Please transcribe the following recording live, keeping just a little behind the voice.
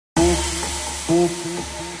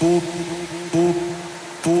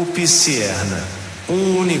Sierna,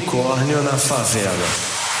 unicórnio na favela.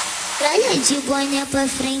 Tralha de boné pra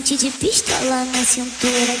frente, de pistola na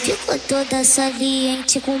cintura. Ficou toda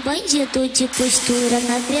saliente, com bandido de postura.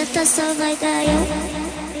 Na treta só vai dar eu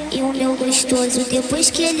e o meu gostoso. Depois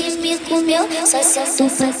que ele me comeu, só sento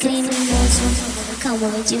pra criminoso. Calma,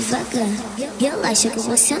 vai devagar, relaxa que eu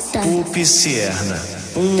vou sentar. Sierna,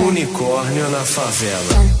 unicórnio na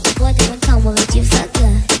favela. Bota, calma, vai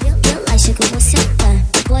devagar, relaxa que eu vou sentar.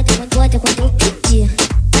 Bota quando eu pedir,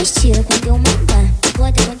 mas tira quando eu mandar.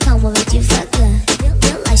 Bota, calma, vai devagar,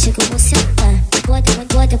 relaxa que eu vou sentar.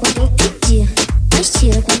 Bota quando eu pedir, mas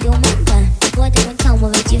tira quando eu mandar. Bota, calma,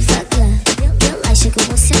 vai devagar, relaxa que eu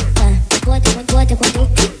vou sentar. Bota quando eu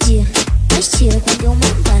pedir, mas tira quando eu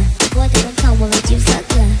mandar. Bota, calma, vai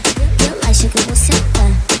devagar, relaxa que eu vou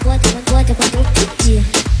sentar. Bota quando eu pedir,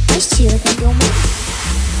 mas tira quando eu mandar.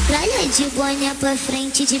 Tralha de boné pra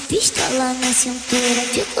frente, de pistola na cintura.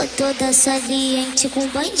 Ficou toda saliente, com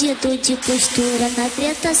bandido de postura. Na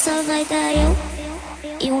treta só vai dar eu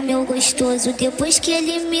e o meu gostoso. Depois que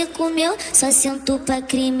ele me comeu, só sento pra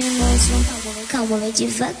criminoso. Calma, vai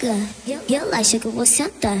devagar, relaxa que eu vou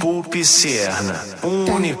sentar. Sierna,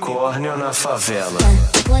 unicórnio na favela.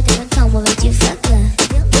 Bota, calma, vai devagar,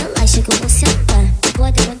 relaxa que eu vou sentar.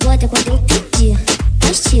 Bota quando eu pedir,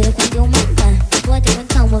 mas tira quando eu mandar. Bota,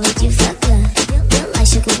 calma, vai devagar,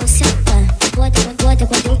 relaxa que eu vou sentar. Bota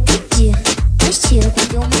quando eu pedir, mas tira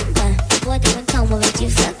quando eu mandar. Bota, calma, vai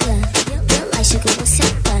devagar, relaxa que eu vou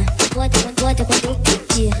sentar. Bota quando eu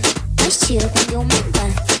pedir, mas tira quando eu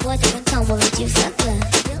mandar. Bota, calma, vai devagar,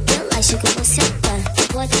 relaxa que eu vou sentar.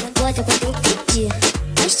 Bota quando eu pedir,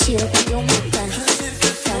 mas tira quando eu mandar.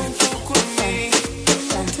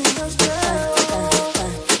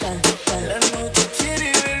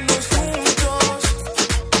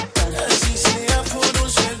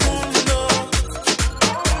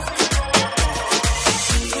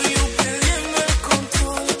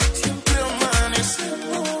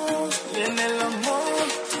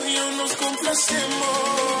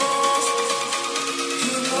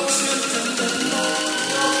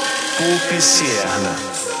 Sierna.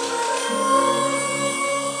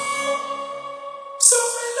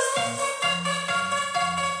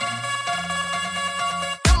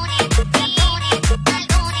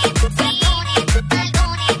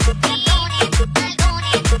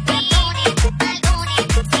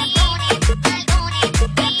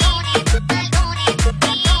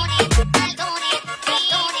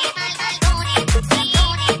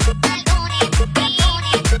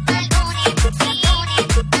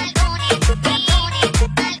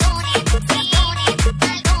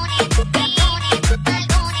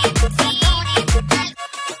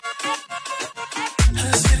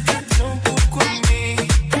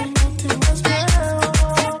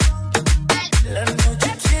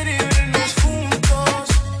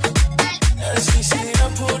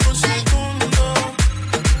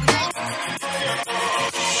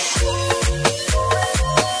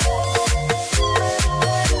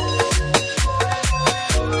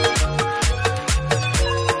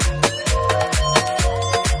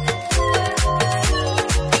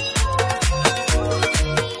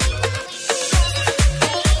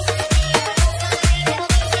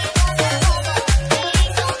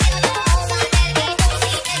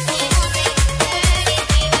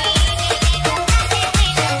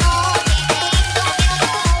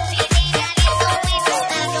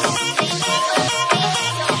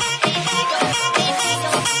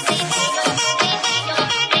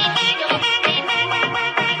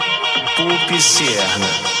 Sierna,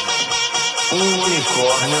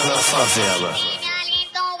 unicórnio na favela.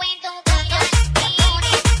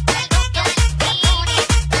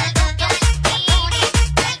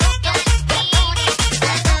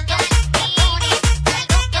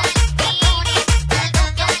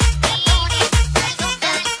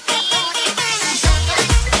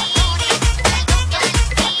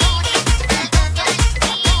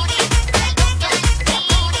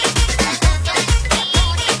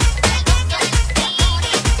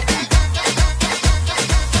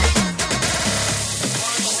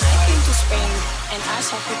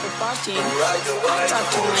 I thought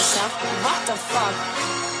to myself, what the fuck?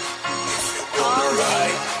 All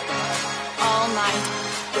day, all night,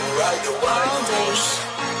 all day.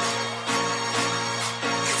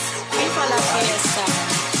 Viva la fiesta,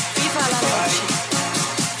 viva la noche,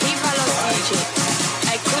 viva los DJ.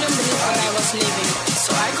 I couldn't believe what I was living,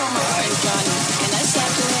 so I called my friend Johnny, and I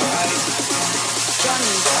said to him,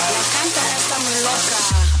 Johnny, la canta está muy loca.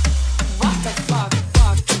 What the fuck?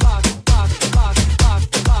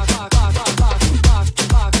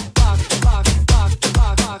 Fuck.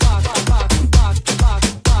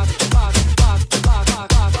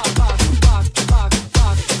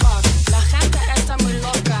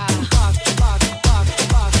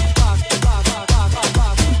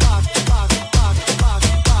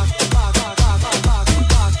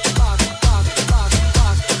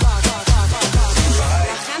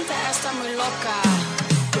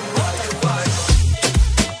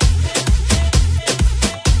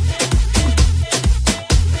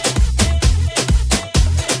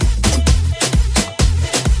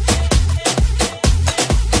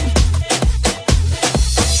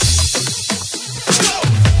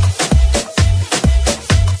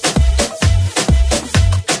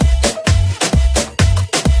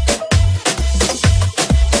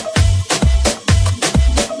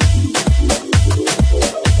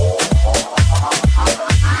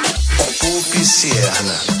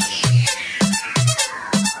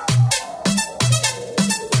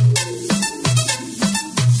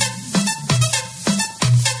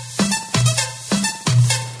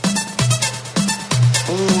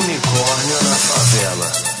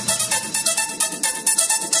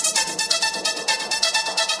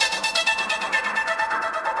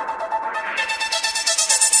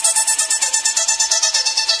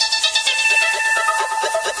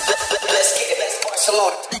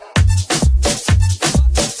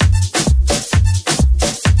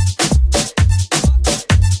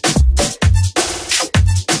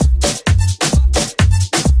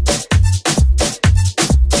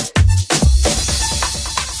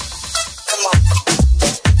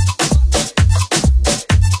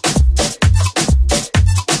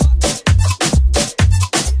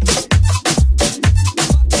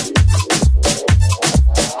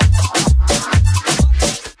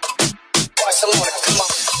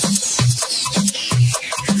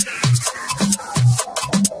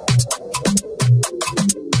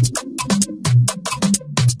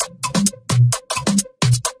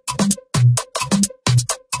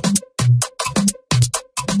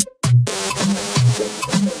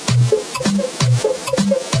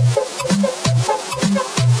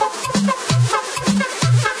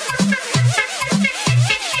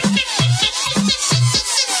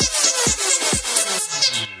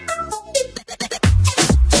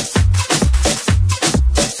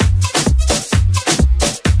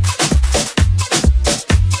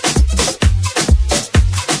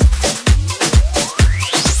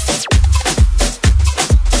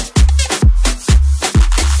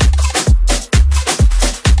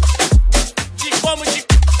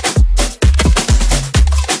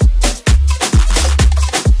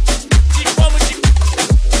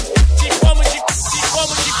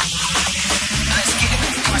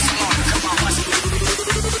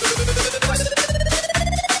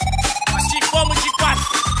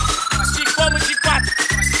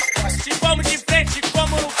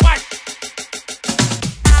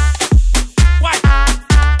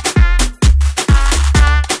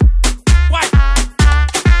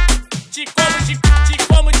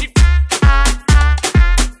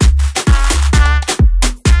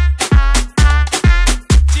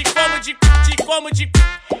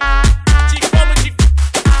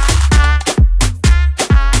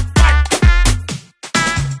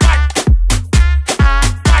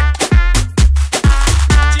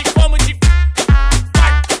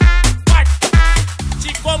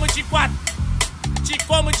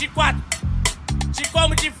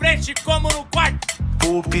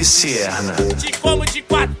 Sierna. Te como de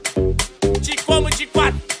quatro, te como de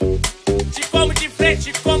quatro, te como de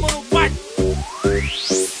frente, te como no quarto.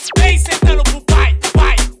 Vem sentando pro pai,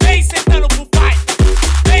 pai, vem sentando pro pai,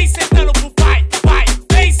 vem sentando pro pai, pai,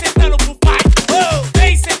 vem sentando pro pai, oh,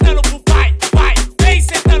 vem sentando pro pai, pai, vem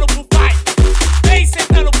sentando pro pai, vem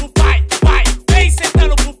sentando pro pai, pai, vem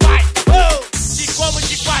sentando pro pai, oh, te como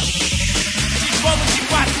de quatro, te como de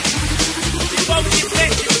quatro, te como de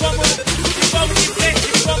frente, te como de frente,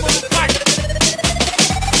 te como no quarto.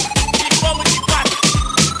 Te como de quatro,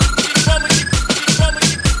 te como de, te como de,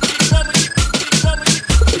 te como de, te como de, te como de,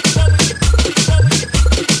 te como de, te como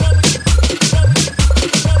de, te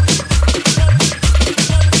como de.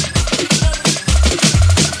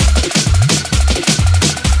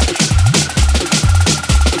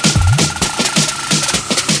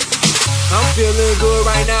 I'm feeling good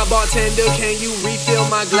right now, bartender, can you refill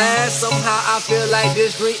my glass? Somehow I feel like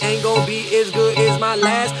this drink ain't gon' be as good as my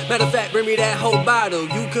last. Matter of fact, bring me that whole bottle,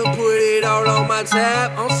 you can put it all on my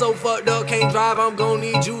tab. I'm so fucked up, can't drive, I'm gon'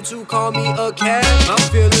 need you to call me a cab. I'm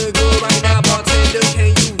feeling good right now, bartender,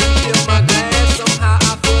 can you refill my glass? Somehow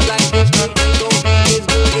I feel like this drink ain't gon' be as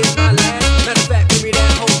good as my last. Matter of fact, bring me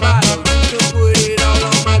that whole bottle, you can put it all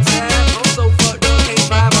on my tab. I'm so fucked up, can't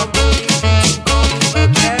drive, I'm gon' need you to call me a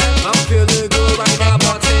cab. I'm feeling good right now,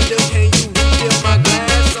 bartender, can you refill my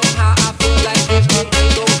glass? Somehow I feel like this drink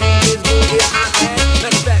ain't gon' be as good as my last.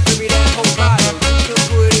 Matter of fact, bring me that whole bottle, you can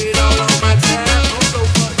put it all on my tab. I'm so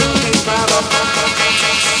fucked up, can't drive, I'm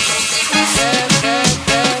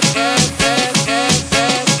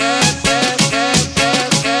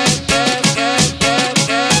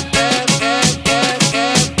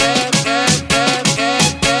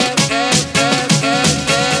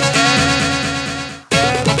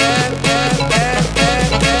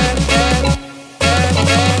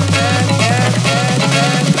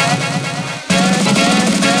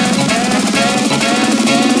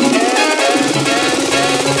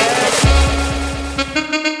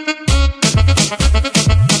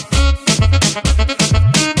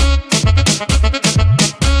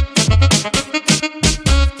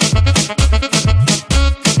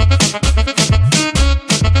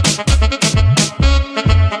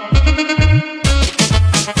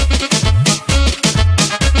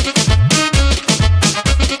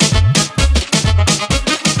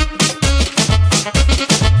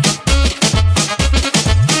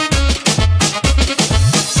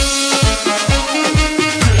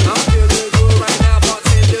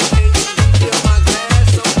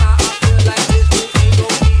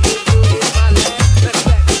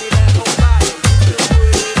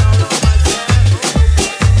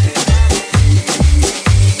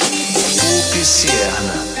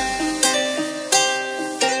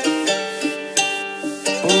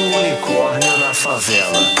Unicórnio na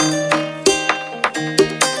favela.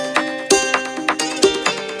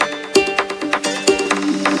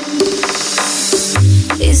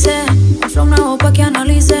 Dice, un flow nuevo pa' que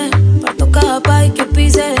analice. Parto cada país que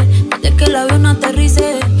pise, desde que el avión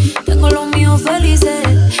aterrice. Tengo los míos felices,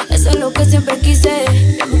 eso es lo que siempre quise.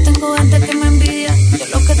 Yo no tengo gente que me envidia, yo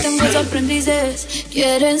lo que tengo es aprendices.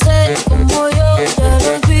 Quieren ser como yo, ya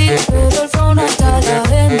los vi, pero el flow no está a la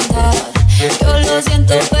venta. Yo lo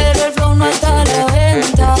siento, pero el flow no está a la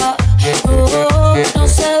venta. Oh, no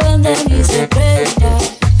se vende ni se presta.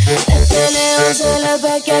 Desde lejos se les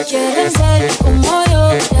ve que quieren ser como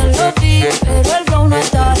yo, ya lo vi, pero el flow no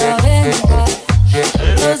está a la venta.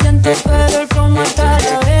 Yo lo siento, pero el flow no está a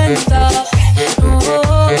la venta.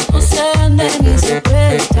 No se vende ni se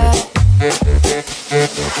presta.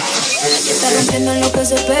 Está rompiendo en lo que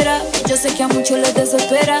se espera. Yo sé que a muchos les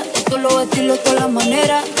desespera. Esto lo estilo por la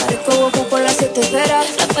manera. Parezco boco por las 7 esferas.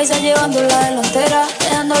 La paisa llevando la delantera,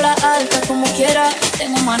 dejándola alta como quiera.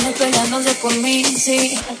 Tengo manes peleándose por mí,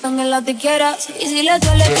 sí, están en la tiquera. Y si les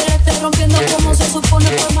duele que la esté rompiendo como se supone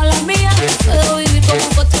por mala mía. Puedo vivir como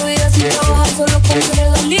 4 vidas sin trabajar, solo con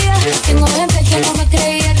 2 días. Tengo gente que no me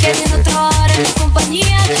creía queriendo trabajar en mi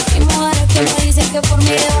compañía. Y mujeres que me dicen que por mí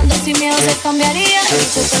llevando sin miedo se cambiaría.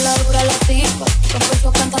 Dicho que la dura la tipa,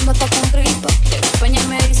 compuesto cantando hasta con gripa. De España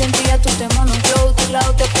me dicen que ya tu tema no flow, de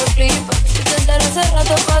lado te por clipa. Si te enteras hace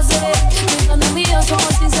rato pasé, pensando en mí yo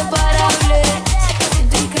somos inseparables. Se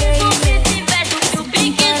siente increíble.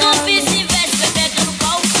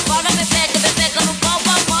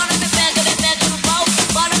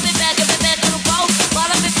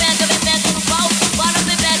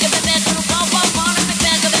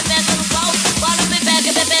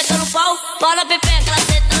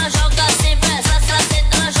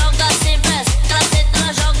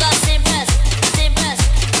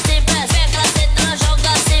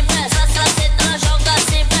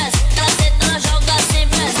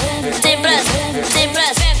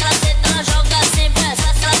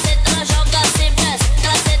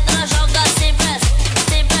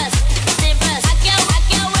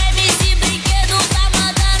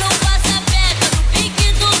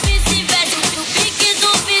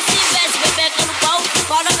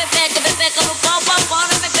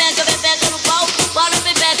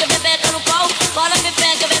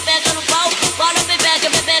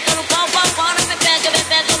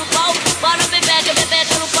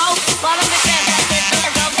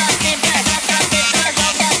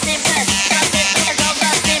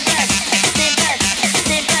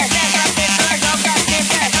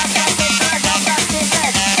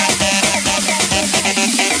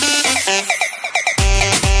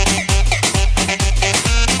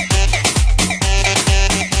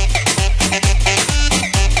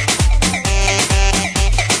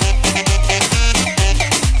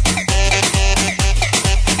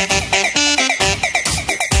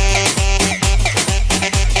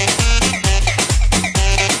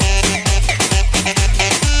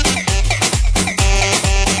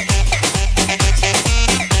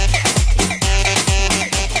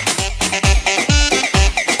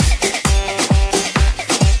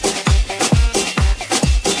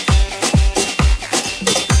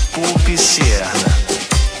 Rap Sierna.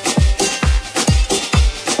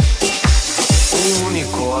 Um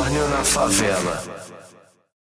unicórnio na favela.